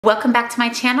Welcome back to my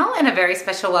channel and a very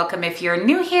special welcome if you're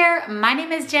new here. My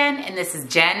name is Jen and this is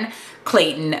Jen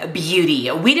Clayton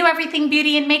Beauty. We do everything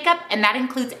beauty and makeup, and that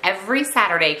includes every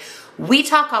Saturday. We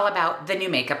talk all about the new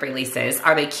makeup releases.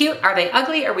 Are they cute? Are they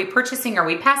ugly? Are we purchasing? Are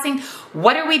we passing?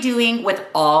 What are we doing with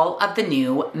all of the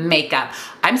new makeup?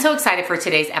 I'm so excited for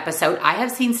today's episode. I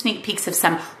have seen sneak peeks of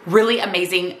some really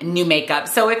amazing new makeup.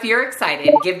 So if you're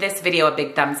excited, give this video a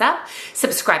big thumbs up.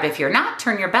 Subscribe if you're not.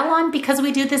 Turn your bell on because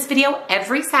we do this video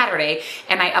every Saturday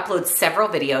and I upload several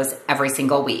videos every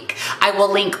single week. I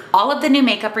will link all of the new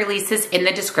makeup releases in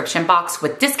the description box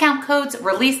with discount codes,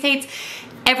 release dates,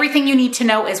 everything you need to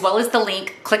know, as well as the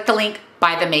link. Click the link,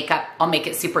 buy the makeup. I'll make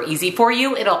it super easy for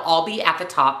you. It'll all be at the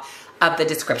top of the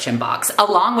description box,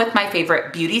 along with my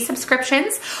favorite beauty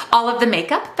subscriptions, all of the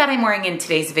makeup that I'm wearing in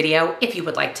today's video if you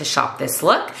would like to shop this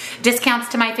look, discounts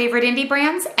to my favorite indie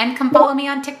brands, and come follow me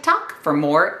on TikTok for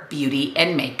more beauty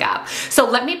and makeup. So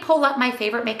let me pull up my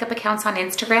favorite makeup accounts on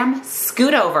Instagram,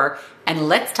 scoot over, and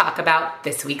let's talk about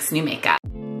this week's new makeup.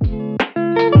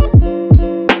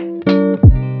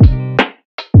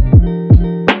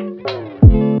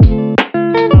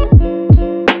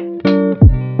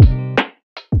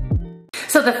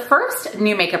 So the first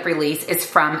new makeup release is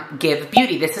from Gxve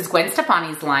Beauty. This is Gwen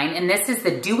Stefani's line, and this is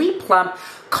the Dewy Plump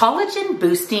Collagen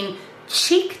Boosting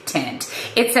Cheek Tint.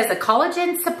 It says a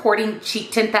collagen supporting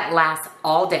cheek tint that lasts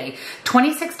all day.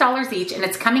 $26 each, and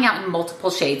it's coming out in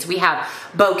multiple shades. We have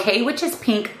Bouquet, which is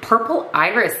pink, Purple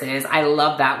Irises, I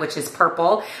love that, which is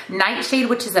purple, Nightshade,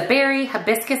 which is a berry,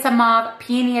 Hibiscus a mauve,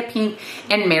 Peony a pink,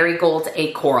 and Marigold's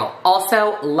a coral.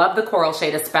 Also, love the coral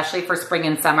shade, especially for spring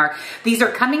and summer. These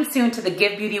are coming soon to the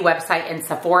Gxve Beauty website and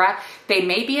Sephora. They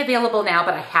may be available now,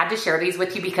 but I had to share these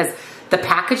with you because the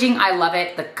packaging, I love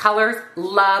it. The colors,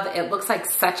 love. It looks like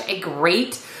such a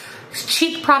great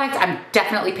cheek product. I'm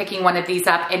definitely picking one of these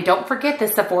up. And don't forget, the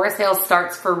Sephora sale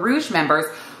starts for Rouge members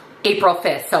April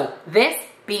 5th. So this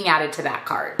being added to that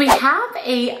cart. We have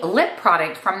a lip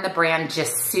product from the brand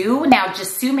Gxve. Now,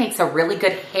 Gxve makes a really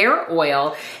good hair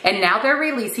oil, and now they're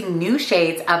releasing new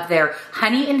shades of their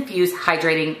honey-infused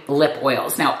hydrating lip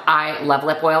oils. Now, I love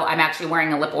lip oil. I'm actually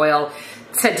wearing a lip oil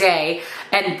today,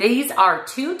 and these are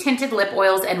 2 tinted lip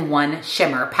oils and 1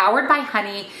 shimmer, powered by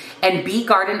honey and bee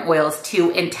garden oils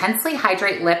to intensely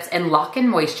hydrate lips and lock in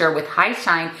moisture with high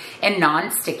shine and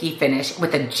non-sticky finish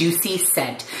with a juicy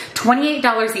scent.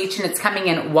 $28 each, and it's coming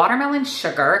in watermelon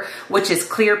sugar, which is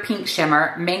clear pink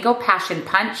shimmer, mango passion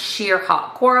punch, sheer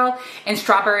hot coral, and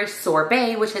strawberry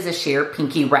sorbet, which is a sheer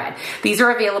pinky red. These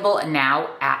are available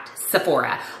now at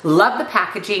Sephora. Love the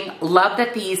packaging. Love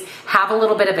that these have a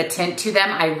little bit of a tint to them.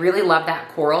 I really love that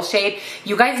coral shade.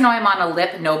 You guys know I'm on a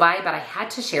lip no-buy, but I had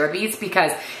to share these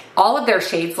because all of their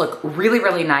shades look really,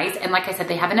 really nice. And like I said,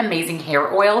 they have an amazing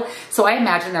hair oil. So I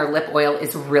imagine their lip oil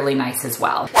is really nice as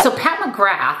well. So Pat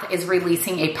McGrath is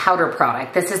releasing a powder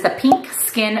product. This is the Pink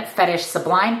Skin Fetish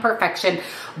Sublime Perfection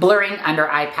Blurring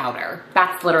Under Eye Powder.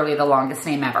 That's literally the longest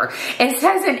name ever. It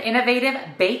says an innovative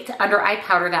baked under eye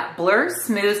powder that blurs,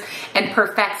 smooths, and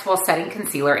perfects while setting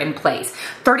concealer in place.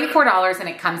 $34, and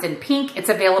it comes in pink. It's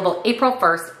available April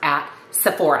 1st at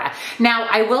Sephora. Now,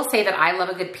 I will say that I love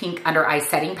a good pink under eye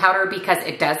setting powder because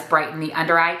it does brighten the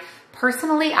under eye.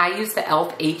 Personally, I use the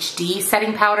e.l.f. HD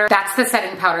setting powder. That's the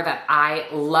setting powder that I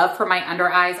love for my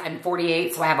under eyes. I'm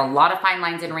 48, so I have a lot of fine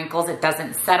lines and wrinkles. It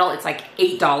doesn't settle. It's like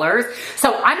 $8.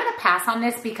 So I'm going to pass on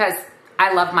this because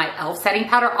I love my e.l.f. setting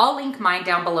powder. I'll link mine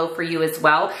down below for you as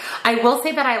well. I will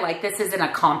say that I like this is in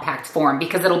a compact form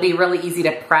because it'll be really easy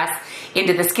to press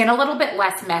into the skin, a little bit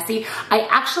less messy. I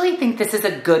actually think this is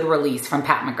a good release from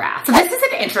Pat McGrath. So this is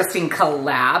an interesting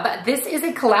collab. This is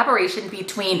a collaboration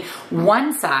between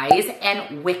One Size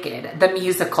and Wicked, the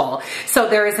musical. So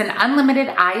there is an unlimited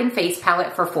eye and face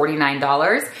palette for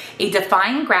 $49, a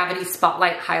Defying Gravity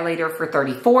Spotlight Highlighter for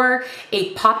 $34,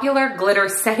 a Popular Glitter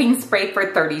Setting Spray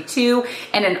for $32,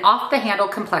 and an off-the-handle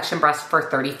complexion brush for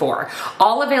 $34.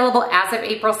 All available as of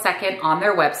April 2nd on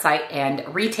their website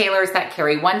and retailers that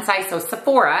carry One Size, so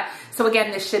Sephora. So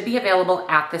again, this should be available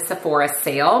at the Sephora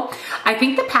sale. I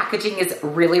think the packaging is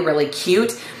really, really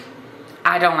cute.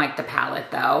 I don't like the palette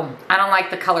though. I don't like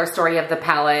the color story of the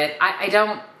palette. I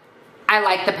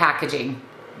like the packaging.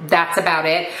 That's about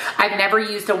it. I've never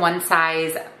used a One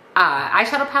Size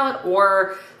eyeshadow palette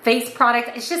or face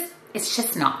product. It's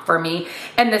just not for me.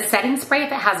 And the setting spray,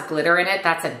 if it has glitter in it,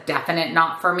 that's a definite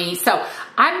not for me. So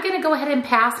I'm gonna go ahead and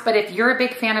pass, but if you're a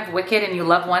big fan of Wicked and you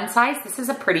love One Size, this is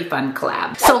a pretty fun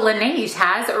collab. So Laneige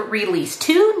has released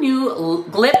 2 new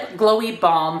lip glowy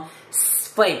balm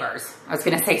flavors. I was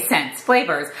gonna say scents,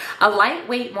 flavors. A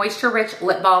lightweight, moisture-rich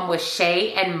lip balm with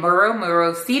shea and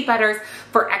muro seed butters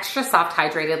for extra soft,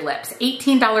 hydrated lips.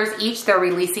 $18 each. They're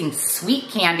releasing sweet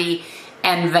candy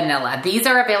and vanilla. These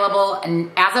are available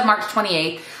as of March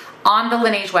 28th on the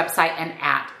Laneige website and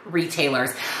at retailers.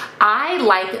 I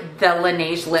like the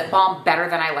Laneige lip balm better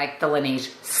than I like the Laneige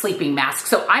sleeping mask.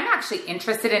 So I'm actually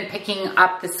interested in picking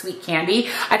up the sweet candy.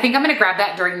 I think I'm gonna grab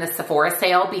that during the Sephora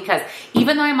sale because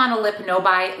even though I'm on a lip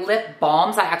no-buy, lip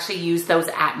balms, I actually use those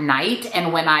at night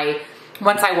and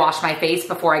once I wash my face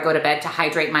before I go to bed to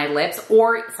hydrate my lips,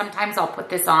 or sometimes I'll put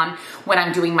this on when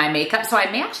I'm doing my makeup. So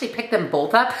I may actually pick them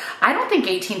both up. I don't think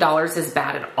 $18 is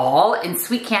bad at all, and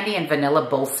sweet candy and vanilla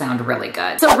both sound really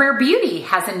good. So Rare Beauty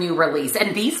has a new release,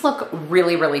 and these look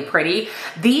really, really pretty.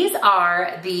 These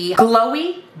are the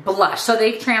Glowy Blush. So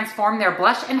they've transformed their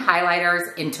blush and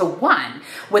highlighters into one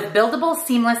with buildable,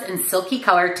 seamless, and silky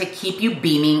color to keep you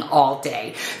beaming all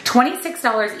day.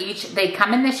 $26 each. They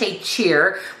come in the shade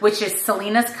Cheer, which is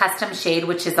Selena's custom shade,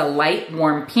 which is a light,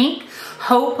 warm pink.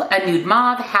 Hope, a nude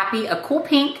mauve. Happy, a cool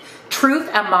pink. Truth,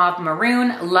 a mauve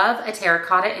maroon. Love, a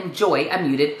terracotta. And Joy, a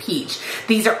muted peach.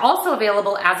 These are also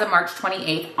available as of March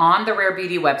 28th on the Rare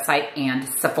Beauty website and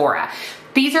Sephora.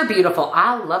 These are beautiful.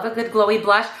 I love a good glowy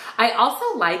blush. I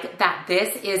also like that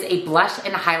this is a blush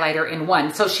and highlighter in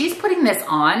one. So she's putting this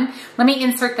on. Let me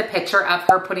insert the picture of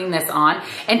her putting this on.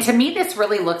 And to me, this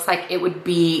really looks like it would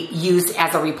be used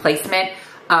as a replacement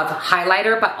of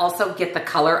highlighter, but also get the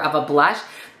color of a blush.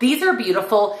 These are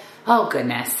beautiful. Oh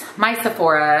goodness. My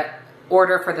Sephora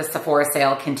order for the Sephora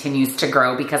sale continues to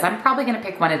grow because I'm probably gonna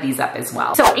pick one of these up as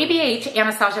well. So ABH,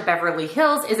 Anastasia Beverly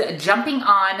Hills, is jumping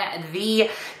on the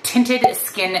tinted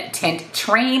skin tint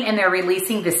train, and they're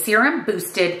releasing the Serum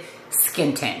Boosted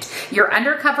Skin Tint. Your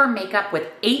undercover makeup with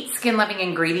 8 skin-loving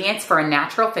ingredients for a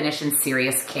natural finish and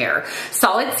serious care.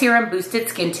 Solid Serum Boosted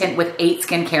Skin Tint with 8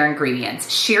 skincare ingredients.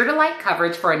 Sheer to light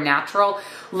coverage for a natural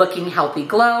looking healthy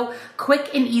glow.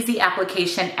 Quick and easy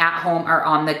application at home or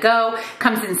on the go.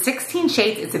 Comes in 16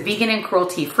 shades. It's vegan and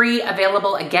cruelty free.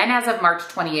 Available again as of March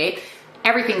 28th.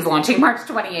 Everything's launching March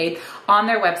 28th on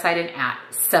their website and at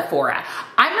Sephora.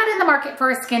 I'm not in the market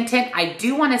for a skin tint. I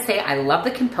do want to say I love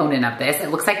the component of this. It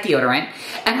looks like deodorant,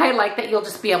 and I like that you'll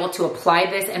just be able to apply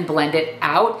this and blend it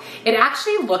out. It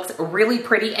actually looks really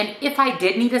pretty, and if I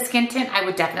did need a skin tint, I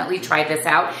would definitely try this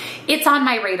out. It's on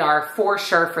my radar for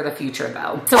sure for the future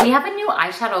though. So we have a new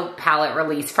eyeshadow palette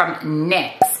release from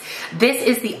NYX. This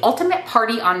is the Ultimate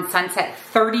Party on Sunset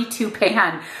 32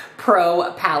 Pan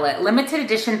Pro palette. Limited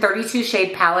edition 32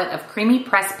 shade palette of creamy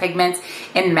pressed pigments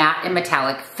in matte and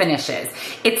metallic finishes.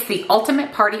 It's the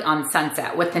Ultimate Party on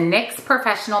Sunset with the NYX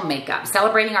Professional Makeup,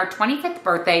 celebrating our 25th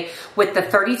birthday with the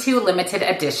 32 limited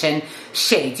edition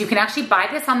shades. You can actually buy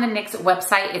this on the NYX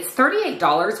website. It's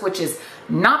 $38, which is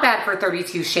not bad for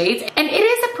 32 shades. And it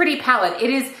is a pretty palette.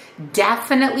 It is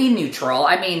definitely neutral.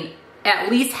 I mean,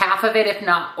 at least half of it, if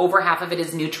not over half of it,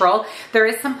 is neutral. There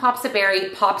is some pops of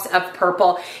berry, pops of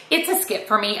purple. It's a skip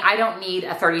for me. I don't need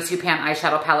a 32 pan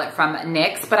eyeshadow palette from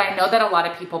NYX, but I know that a lot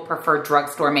of people prefer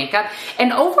drugstore makeup.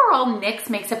 And overall, NYX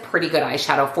makes a pretty good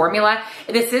eyeshadow formula.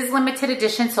 This is limited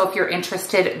edition, so if you're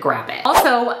interested, grab it.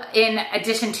 Also, in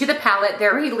addition to the palette,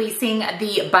 they're releasing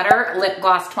the Butter Lip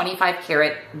Gloss 25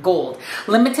 Karat Gold.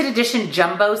 Limited edition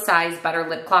jumbo size butter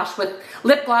lip gloss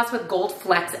with gold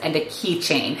flecks and a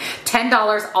keychain.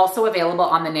 $10, also available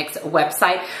on the NYX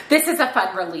website. This is a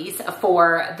fun release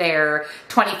for their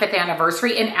 25th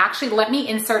anniversary. And actually, let me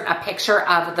insert a picture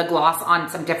of the gloss on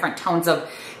some different tones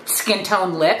of skin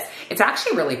tone lips. It's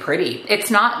actually really pretty. It's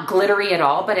not glittery at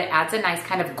all, but it adds a nice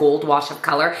kind of gold wash of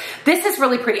color. This is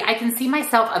really pretty. I can see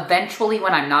myself eventually,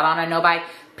 when I'm not on a no-buy,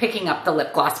 picking up the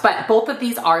lip gloss, but both of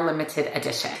these are limited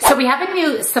edition. So we have a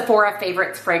new Sephora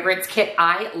Favorites fragrance kit.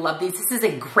 I love these. This is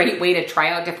a great way to try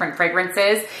out different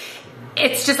fragrances.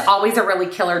 It's just always a really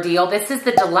killer deal. This is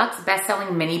the deluxe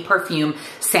best-selling mini perfume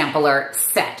sampler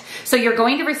set. So you're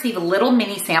going to receive little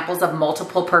mini samples of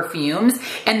multiple perfumes,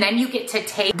 and then you get to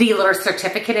take the little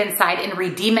certificate inside and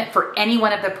redeem it for any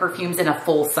one of the perfumes in a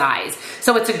full size.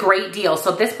 So it's a great deal.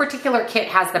 So this particular kit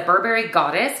has the Burberry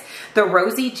Goddess, the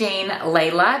Rosie Jane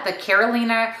Layla, the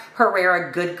Carolina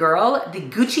Herrera Good Girl, the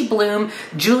Gucci Bloom,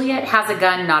 Juliet Has a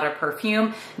Gun, Not a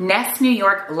Perfume, Nest New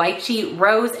York Lychee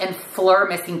Rose, and Fleur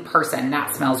Missing Person.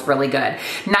 That smells really good.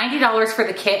 $90 for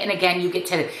the kit, and again, you get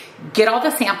to get all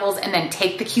the samples and then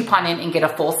take the coupon in and get a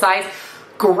full size.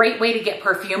 Great way to get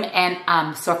perfume,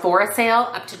 and Sephora sale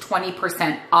up to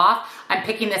 20% off. I'm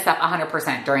picking this up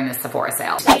 100% during the Sephora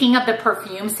sale. Speaking of the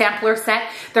perfume sampler set,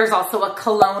 there's also a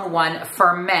cologne one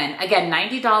for men. Again,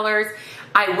 $90.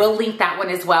 I will link that one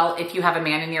as well if you have a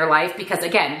man in your life, because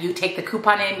again, you take the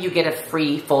coupon in, you get a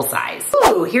free full size.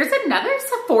 Ooh, here's another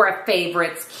Sephora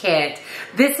favorites kit.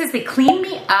 This is the Clean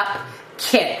Me Up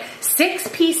kit.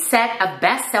 6-piece set of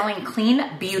best-selling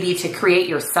clean beauty to create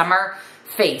your summer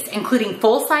face, including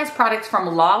full-size products from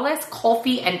Lawless,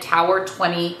 Kulfi, and Tower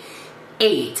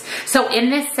 28. So in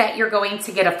this set, you're going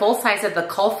to get a full size of the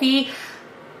Kulfi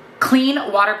Clean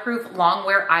Waterproof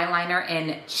Longwear Eyeliner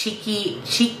in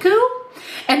Chiku.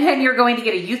 And then you're going to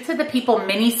get a Youth to the People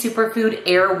Mini Superfood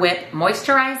Air Whip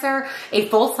Moisturizer, a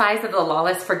full size of the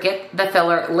Lawless Forget the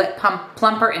Filler Lip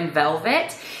Plumper in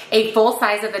Velvet, a full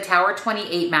size of the Tower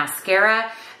 28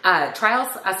 Mascara, a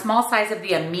small size of the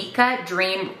Amika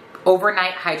Dream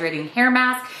Overnight Hydrating Hair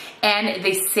Mask, and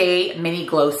the Say Mini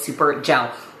Glow Super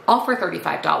Gel, all for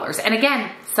 $35. And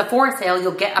again, Sephora sale,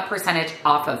 you'll get a percentage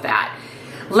off of that.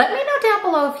 Let me know down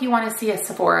below if you want to see a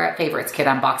Sephora favorites kit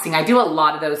unboxing. I do a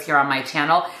lot of those here on my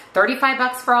channel. 35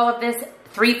 bucks for all of this,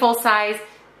 3 full size.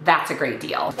 That's a great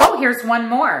deal. Oh, here's one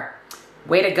more.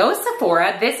 Way to go,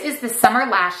 Sephora. This is the Summer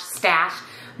Lash Stash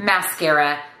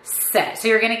Mascara set. So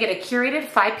you're going to get a curated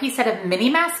 5-piece set of mini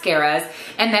mascaras.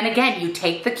 And then again, you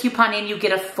take the coupon in, you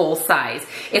get a full size.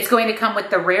 It's going to come with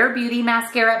the Rare Beauty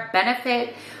Mascara,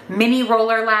 Benefit, Mini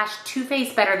Roller Lash, Too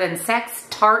Faced Better Than Sex,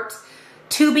 Tarte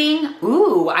Tubing.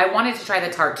 Ooh, I wanted to try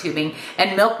the Tarte Tubing,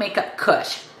 and Milk Makeup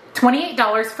Kush.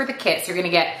 $28 for the kit. So you're going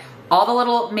to get all the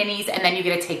little minis, and then you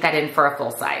get to take that in for a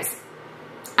full size.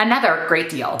 Another great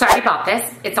deal. So I already bought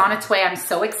this. It's on its way. I'm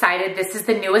so excited. This is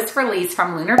the newest release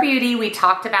from Lunar Beauty. We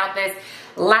talked about this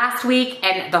last week,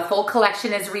 and the full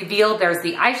collection is revealed. There's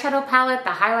the eyeshadow palette,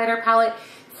 the highlighter palette,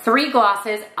 3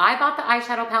 glosses. I bought the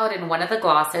eyeshadow palette in one of the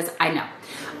glosses. I know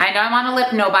I'm on a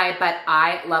lip no-buy, but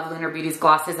I love Lunar Beauty's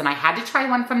glosses, and I had to try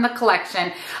one from the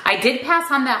collection. I did pass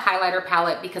on the highlighter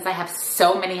palette because I have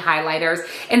so many highlighters,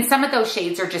 and some of those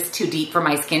shades are just too deep for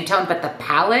my skin tone, but the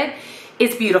palette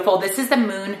is beautiful. This is the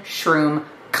Moon Shroom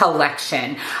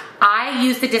collection. I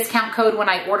used the discount code when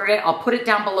I ordered it. I'll put it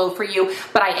down below for you,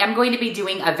 but I am going to be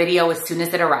doing a video as soon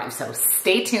as it arrives, so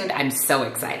stay tuned. I'm so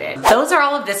excited. Those are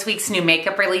all of this week's new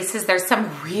makeup releases. There's some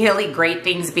really great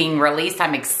things being released.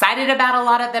 I'm excited about a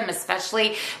lot of them,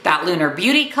 especially that Lunar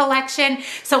Beauty collection.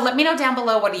 So let me know down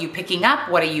below, what are you picking up?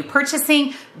 What are you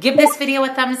purchasing? Give this video a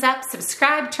thumbs up,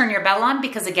 subscribe, turn your bell on,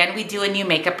 because again, we do a new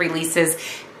makeup releases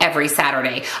every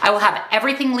Saturday. I will have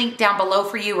everything linked down below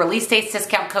for you, release dates,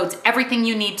 discount codes, everything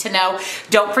you need to know.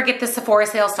 Don't forget the Sephora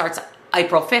sale starts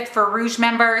April 5th for Rouge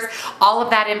members. All of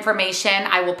that information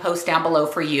I will post down below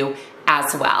for you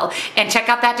as well. And check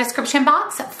out that description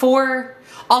box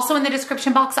also in the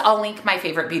description box, I'll link my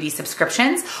favorite beauty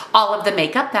subscriptions, all of the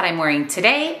makeup that I'm wearing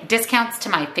today, discounts to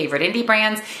my favorite indie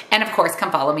brands, and of course,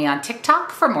 come follow me on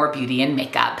TikTok for more beauty and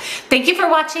makeup. Thank you for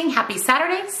watching. Happy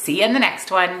Saturday. See you in the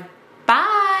next one.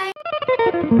 Bye.